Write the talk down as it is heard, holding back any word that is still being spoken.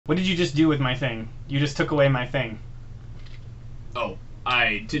What did you just do with my thing? You just took away my thing. Oh,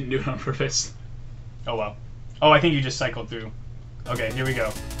 I didn't do it on purpose. Oh well. Oh, I think you just cycled through. Okay, here we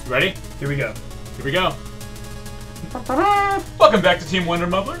go. You ready? Here we go. Here we go. Welcome back to Team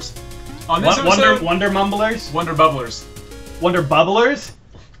Wunderbumblers. On this episode, Wunderbumblers? Wunderbumblers. Wunderbubblers?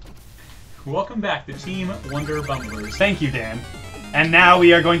 Welcome back to Team Wunderbumblers. Thank you, Dan. And now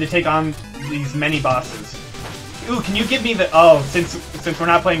we are going to take on these many bosses. Ooh, can you give me the... Oh, since we're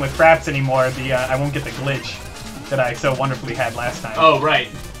not playing with Fraps anymore, the I won't get the glitch that I so wonderfully had last time. Oh, right.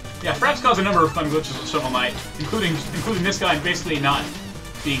 Yeah, Fraps caused a number of fun glitches with Shovel Knight, including this guy basically not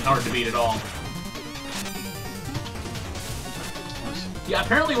being hard to beat at all. Yeah,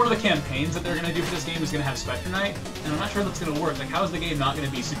 apparently one of the campaigns that they're going to do for this game is going to have Spectre Knight, and I'm not sure that's going to work. Like, how is the game not going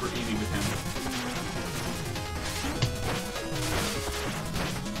to be super easy with him?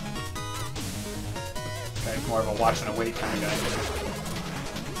 Guy's more of a watch and a wait kind of guy.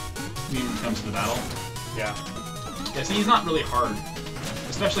 You mean when it comes to the battle? Yeah. Yeah, see, he's not really hard.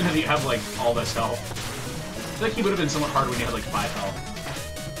 Especially now that you have, like, all this health. I feel like he would have been somewhat hard when you had, like, 5 health.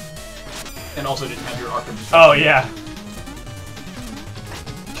 And also didn't have your Arc of Destruction. Oh, yeah.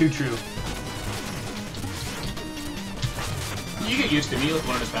 Too true. You get used to me, like,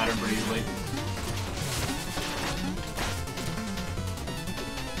 learn his pattern pretty easily.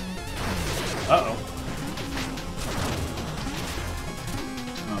 Uh-oh.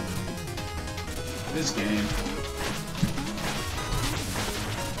 Oh. This game.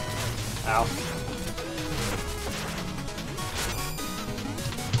 Ow.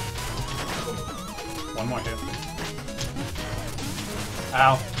 One more hit.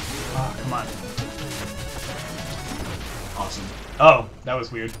 Ow. Oh, come on. Awesome. Oh, that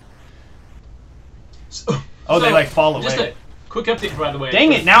was weird. Oh, they like fall away. Just a quick update, by the way.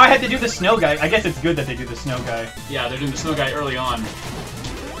 Dang it, now I had to do the snow guy. I guess it's good that they do the snow guy. Yeah, they're doing the snow guy early on.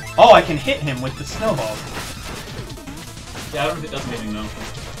 Oh, I can hit him with the snowball. Yeah, I don't know if it does anything, though.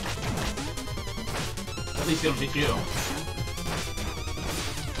 At least they don't hit you.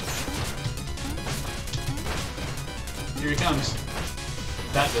 Here he comes.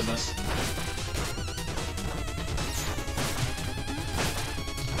 That business.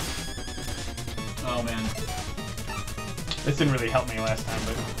 Oh, man. This didn't really help me last time,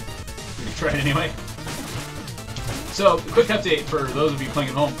 but... We can try it anyway. So, quick update for those of you playing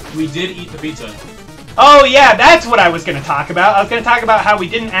at home. We did eat the pizza. Oh, yeah, that's what I was going to talk about. I was going to talk about how we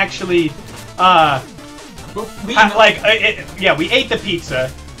didn't actually... yeah, we ate the pizza,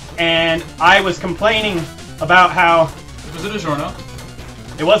 and I was complaining about how... It was a DiGiorno.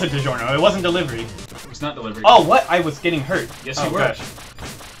 It was a DiGiorno. It wasn't delivery. It was not delivery. Oh, what? I was getting hurt. Yes, you were.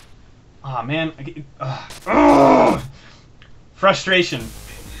 Aw, man. Frustration.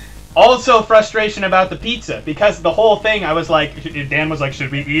 Also frustration about the pizza, because the whole thing, I was like, Dan was like,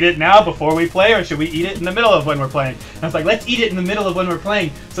 should we eat it now before we play, or should we eat it in the middle of when we're playing? And I was like, let's eat it in the middle of when we're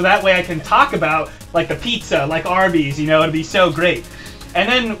playing, so that way I can talk about, like, the pizza, like Arby's, you know, it'd be so great. And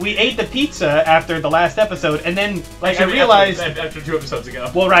then we ate the pizza after the last episode, and then, like, actually, I realized... After 2 episodes ago.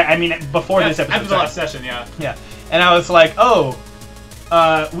 Well, right, I mean, before this episode. After the last session, yeah. Yeah. And I was like, oh,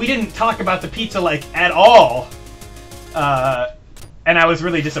 we didn't talk about the pizza, like, at all. And I was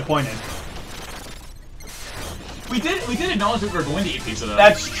really disappointed. We did acknowledge that we were going to eat pizza, though.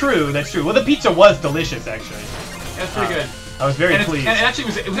 That's true, that's true. Well, the pizza was delicious, actually. That's pretty good. I was very pleased. And it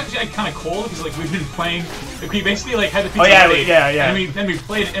was actually like, kind of cold because like we've been playing. Like, we basically like had the pizza ready. Yeah. And we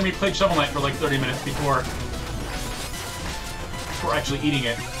played Shovel Knight for like 30 minutes before actually eating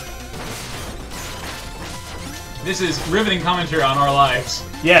it. This is riveting commentary on our lives.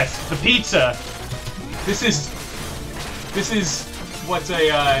 Yes, the pizza. This is what's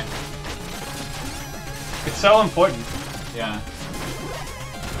a. It's so important. Yeah.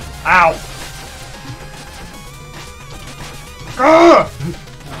 Ow. Oh,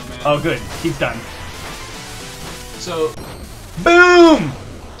 man. Oh, good. He's done. So. Boom!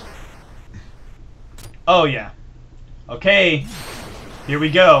 Oh, yeah. Okay. Here we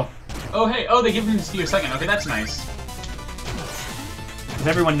go. Oh, hey. Oh, they give him to you a second. Okay, that's nice. Because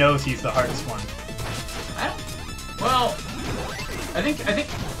everyone knows he's the hardest one. Well, I think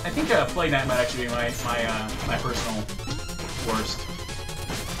Plague Knight might actually be my personal worst.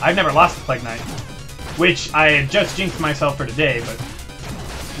 I've never lost a Plague Knight. Which I had just jinxed myself for today, but...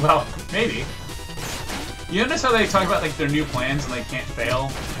 Well, maybe. You notice how they talk about, like, their new plans and they can't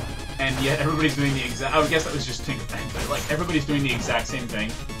fail? And yet everybody's doing the exact... I would guess that was just Tinker Thing, but, like, everybody's doing the exact same thing.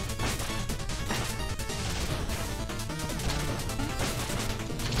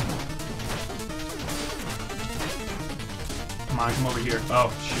 Come on, come over here.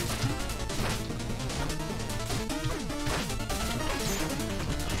 Oh, shoot.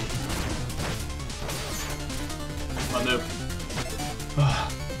 Oh,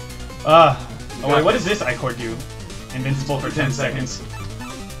 no. Oh wait, what does this I-Cord do? Invincible for 10 seconds.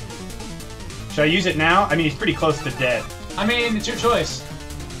 Should I use it now? I mean, he's pretty close to dead. I mean, it's your choice.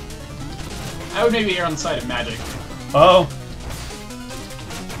 I would maybe err on the side of magic. Oh.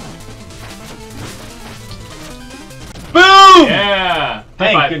 Boom! Yeah!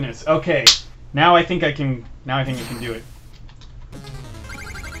 Thank goodness. Okay. Now I think I can do it.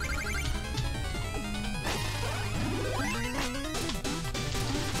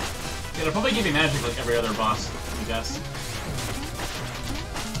 Yeah, they'll probably give you magic like every other boss, I guess.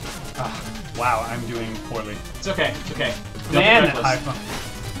 Wow, I'm doing poorly. It's okay, it's okay. Man, high five.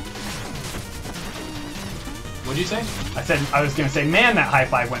 What'd you say? I was gonna say, man, that high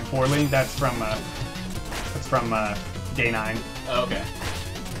five went poorly. That's from Day 9. Oh, okay.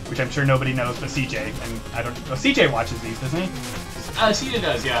 Which I'm sure nobody knows but CJ, and I don't. Well, CJ watches these, doesn't he? CJ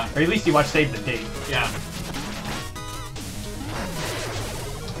does, yeah. Or at least he watched Save the Date. Yeah.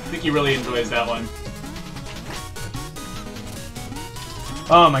 I think he really enjoys that one.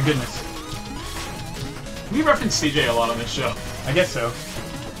 Oh my goodness. We reference CJ a lot on this show. I guess so.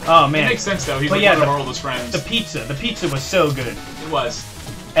 Oh man. It makes sense though. He's like yeah, one of our oldest friends. The pizza was so good. It was.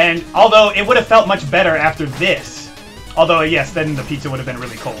 And although it would have felt much better after this, although yes, then the pizza would have been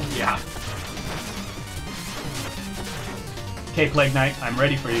really cold. Yeah. Okay, Plague Knight, I'm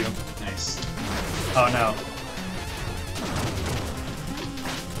ready for you. Nice. Oh no.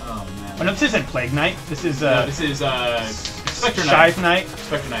 Oh man. Oh no, this isn't Plague Knight. This is no, this is Spectre Knight. Shive Knight.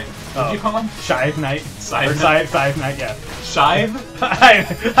 Spectre Knight. What did you call him? Shive Knight. Scythe Knight? Scythe Knight, yeah. Shive?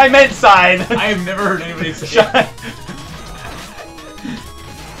 I meant Scythe. I have never heard anybody say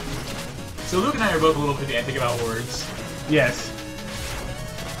So Luke and I are both a little pedantic about words. Yes.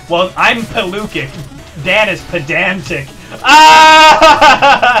 Well, I'm pelukic. Dan is pedantic.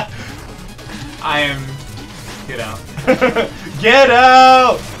 Ah! I am... Get out. Get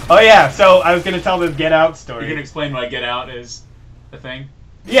out! Oh yeah, so I was gonna tell the Get Out story. You're gonna explain why Get Out is a thing?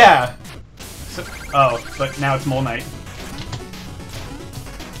 Yeah. So, oh, but now it's Mole Knight.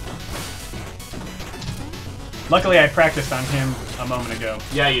 Luckily, I practiced on him a moment ago.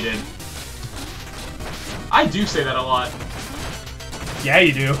 Yeah, you did. I do say that a lot. Yeah,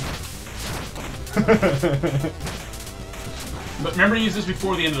 you do. But remember to use this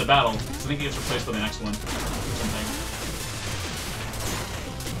before the end of the battle, because I think it gets replaced by the next one. Or something.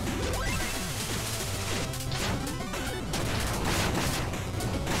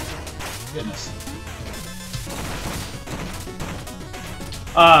 Goodness.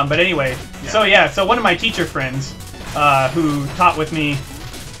 But anyway, yeah. so one of my teacher friends, who taught with me,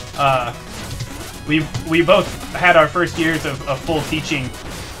 we both had our first years of full teaching,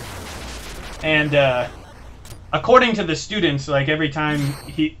 and according to the students, like every time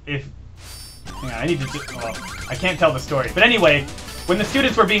I need to just, well, I can't tell the story, but anyway, when the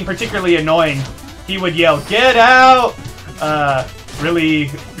students were being particularly annoying, he would yell, "Get out!" Really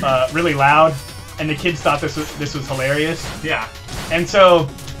loud, and the kids thought this was hilarious. Yeah. And so,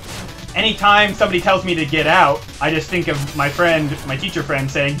 anytime somebody tells me to get out, I just think of my teacher friend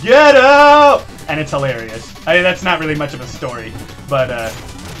saying, "Get out!" And it's hilarious. I mean, that's not really much of a story, but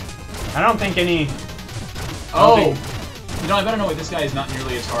I don't think any... Oh! You know, I better know what this guy is not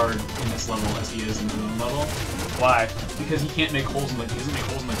nearly as hard in this level as he is in the moon level. Why? Because he can't make holes in the... He doesn't make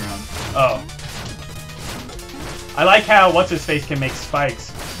holes in the ground. Oh. I like how what's-his-face can make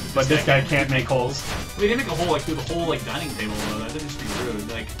spikes, but this guy can't make holes. Well, he didn't make a hole like through the whole like dining table though. That would just be rude.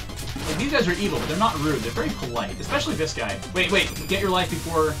 Like these guys are evil, but they're not rude. They're very polite, especially this guy. Wait, get your life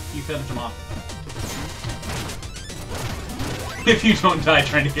before you finish him off. If you don't die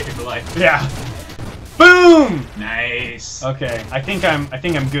trying to get your life. Yeah. Boom! Nice. Okay, I think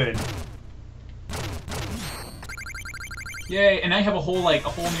I'm good. Yay! And I have a whole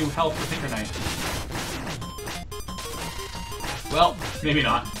new health for Tinker Knight. Well, maybe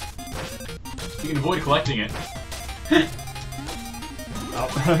not. You can avoid collecting it.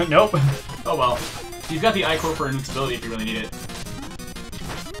 Oh, nope. Oh well. You've got the I-Core for invincibility if you really need it.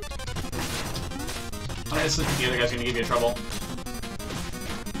 I just think the other guy's gonna give you trouble.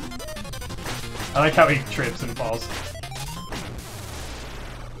 I like how he trips and falls.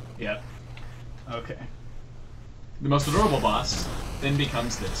 Yep. Okay. The most adorable boss then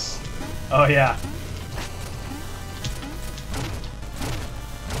becomes this. Oh yeah.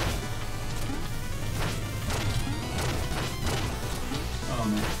 Oh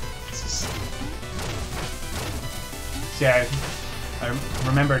man. See, I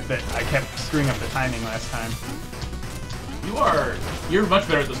remembered that I kept screwing up the timing last time. You're much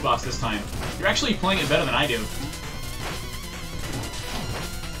better at this boss this time. You're actually playing it better than I do.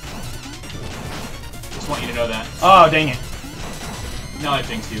 Just want you to know that. Oh, dang it. Now I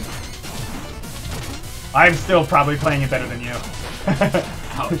jinxed you. I'm still probably playing it better than you.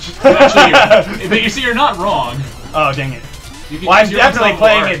 Ouch. Actually, but you see, you're not wrong. Oh, dang it. Well, I'm definitely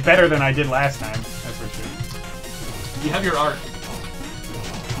playing it better than I did last time. That's for sure. You have your art.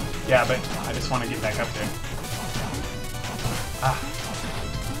 Yeah, but I just want to get back up there. Ah.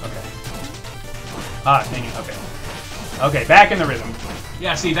 Okay. Ah, dang it. Okay. Okay, back in the rhythm.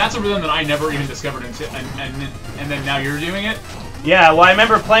 Yeah, see, that's a rhythm that I never even discovered until, and then now you're doing it? Yeah, well, I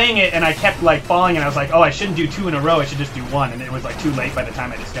remember playing it, and I kept, like, falling, and I was like, oh, I shouldn't do 2 in a row, I should just do 1, and it was, like, too late by the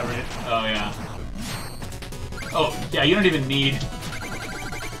time I discovered it. Oh, yeah. Oh, yeah, you don't even need...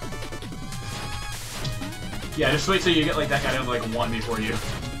 Yeah, just wait till you get, like, that guy down to, like, 1 before you...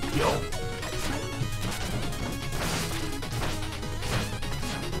 Yo.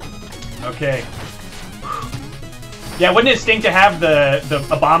 Okay. Yeah, wouldn't it stink to have the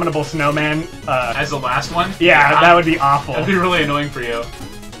abominable snowman as the last one? Yeah, that would be awful. That'd be really annoying for you.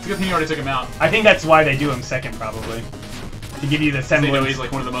 It's a good thing you already took him out. I think that's why they do him second, probably. To give you the semblance. They know he's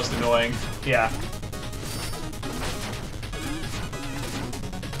like one of the most annoying. Yeah.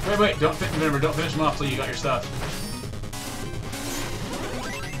 Wait, remember, don't finish him off till you got your stuff.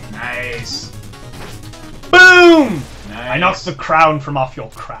 Nice. Boom! Nice. I knocked the crown from off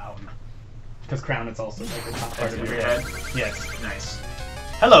your crown. Because crown is also like the top part of your head. Yes. Nice.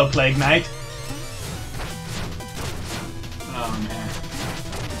 Hello, Plague Knight. Oh man.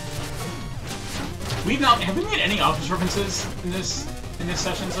 Have we made any office references in this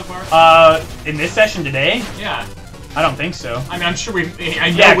session so far? In this session today? Yeah. I don't think so. I mean, I'm sure we've made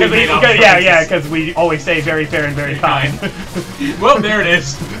office references. Yeah, because we always say very fair and very kind. Well, there it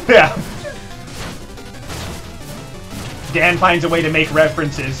is. Yeah. Dan finds a way to make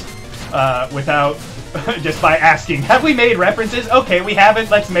references. Without just by asking, have we made references? Okay, we haven't.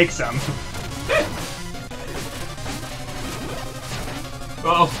 Let's make some.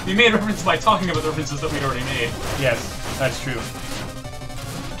 Well, we made references by talking about the references that we'd already made. Yes, that's true.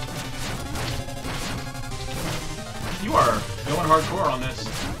 You are going hardcore on this.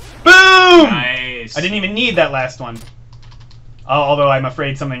 Boom! Nice. I didn't even need that last one. Although I'm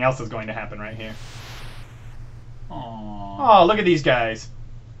afraid something else is going to happen right here. Aww. Oh, look at these guys.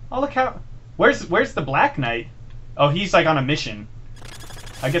 Oh, look how... Where's the Black Knight? Oh, he's like on a mission.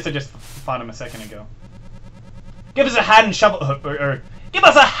 I guess I just fought him a second ago. Give us a hand shovel... Give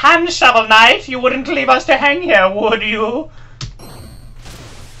us a hand shovel, Knight! You wouldn't leave us to hang here, would you?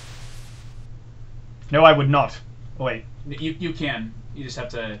 No, I would not. Oh, wait. You can. You just have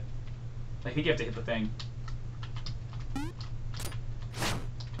to... I think you have to hit the thing.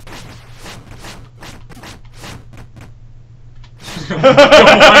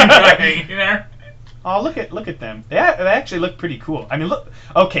 There. Oh, look at them. They actually look pretty cool. I mean, look.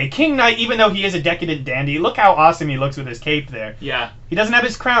 Okay, King Knight, even though he is a decadent dandy, look how awesome he looks with his cape there. Yeah. He doesn't have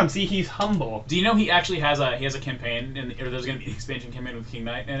his crown. See, he's humble. Do you know he actually has a campaign, or there's going to be an expansion campaign with King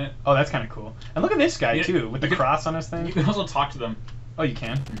Knight in it? Oh, that's kind of cool. And look at this guy, too, with the cross on his thing. You can also talk to them. Oh, you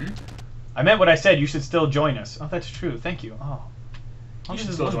can? Mm-hmm. I meant what I said. You should still join us. Oh, that's true. Thank you. Oh. You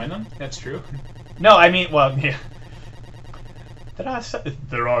should still join them? That's true. No, I mean, well, yeah.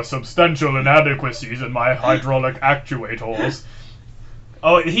 There are substantial inadequacies in my hydraulic actuators.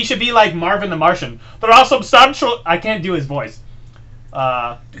 Oh, he should be like Marvin the Martian. There are substantial... I can't do his voice.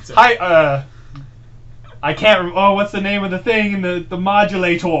 I can't... Oh, what's the name of the thing? The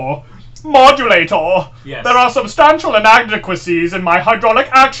modulator. Modulator! Yes. There are substantial inadequacies in my hydraulic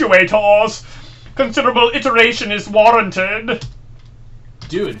actuators. Considerable iteration is warranted.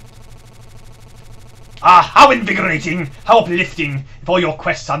 Dude. Ah, how invigorating! How uplifting! If all your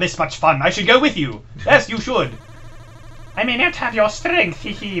quests are this much fun, I should go with you. Yes, you should. I may not have your strength,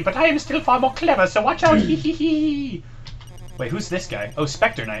 hee-hee, but I am still far more clever, so watch out, hee-hee-hee. Wait, who's this guy? Oh,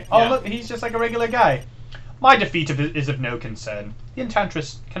 Spectre Knight. Oh, yeah. Look, he's just like a regular guy. My defeat is of no concern. The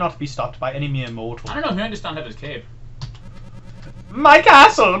Enchantress cannot be stopped by any mere mortal. I don't know, he might just not have his cape. My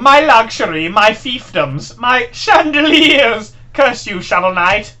castle, my luxury, my fiefdoms, my chandeliers! Curse you, Shovel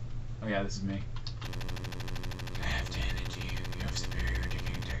Knight! Oh yeah, this is me. I have to hand it to you. You have superior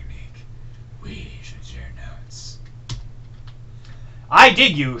digging technique. We should share notes. I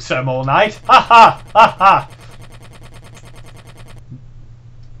dig you, Sir Mole Knight. Ha ha ha ha!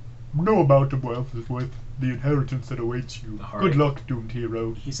 No amount of wealth is worth the inheritance that awaits you. Good luck, doomed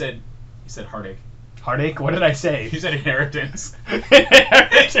hero. He said heartache. Heartache? What did I say? You said inheritance.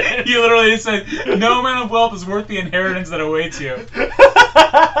 Inheritance. You literally said no amount of wealth is worth the inheritance that awaits you.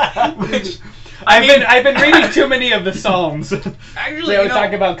 Which I've been reading too many of the Psalms. Actually, they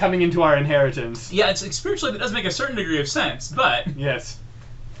talk about coming into our inheritance. Yeah, it's spiritually that does make a certain degree of sense, but yes.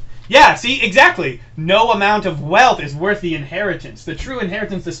 Yeah, see, exactly. No amount of wealth is worth the inheritance. The true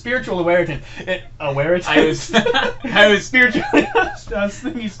inheritance, the spiritual inheritance. I was spiritual. I was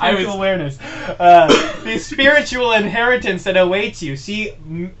thinking spiritual awareness. The spiritual inheritance that awaits you. See,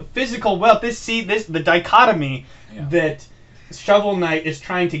 physical wealth. The dichotomy that Shovel Knight is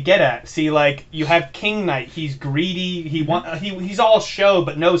trying to get at. See, like, you have King Knight. He's greedy. He's all show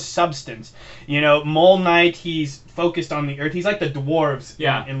but no substance. You know, Mole Knight. He's focused on the earth. He's like the dwarves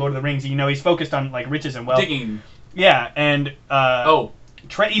in Lord of the Rings. You know, he's focused on like riches and wealth. Digging. Yeah, and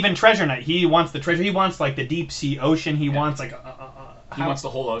even Treasure Knight. He wants the treasure. He wants like the deep sea ocean. He wants like he wants the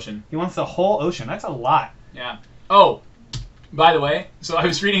whole ocean. He wants the whole ocean. That's a lot. Yeah. Oh, by the way, so I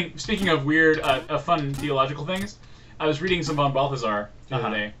was reading. Speaking of weird, fun theological things. I was reading some von Balthasar the other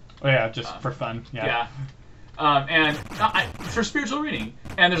day. Oh yeah, just for fun. Yeah. And for spiritual reading,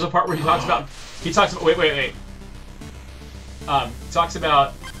 and there's a part where he talks about. Wait. Talks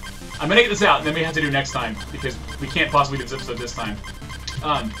about. I'm gonna get this out, and then we have to do next time because we can't possibly do this episode this time.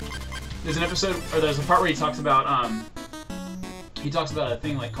 There's an episode, or there's a part where he talks about. He talks about a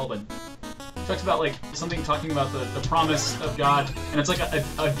thing like called a. He talks about like something talking about the promise of God, and it's like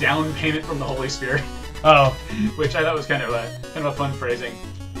a down payment from the Holy Spirit. Oh, which I thought was kind of a fun phrasing.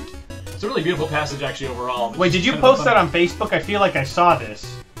 It's a really beautiful passage, actually, overall. Wait, did you post that on Facebook? I feel like I saw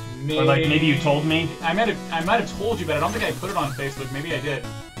this. Or like maybe you told me. I might have told you, but I don't think I put it on Facebook. Maybe I did,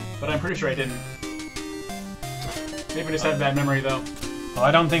 but I'm pretty sure I didn't. Maybe I just had a bad memory though. Oh,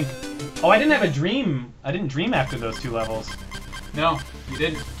 I don't think. Oh, I didn't have a dream. I didn't dream after those 2 levels. No, you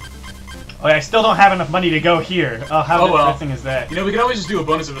didn't. Oh, I still don't have enough money to go here. Oh, how depressing is that? You know, we could always just do a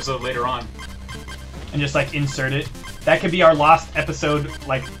bonus episode later on. And just like insert it. That could be our lost episode,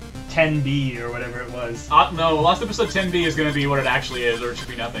 like 10B or whatever it was. No, lost episode 10B is going to be what it actually is, or it should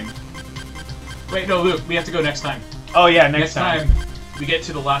be nothing. Wait, no, Luke, we have to go next time. Oh yeah, next time we get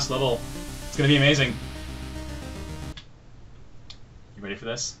to the last level. It's going to be amazing. You ready for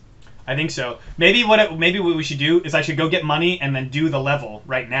this? I think so. Maybe what we should do is I should go get money and then do the level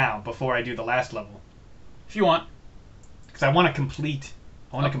right now before I do the last level. If you want. Because I want to complete.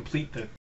 I want to complete the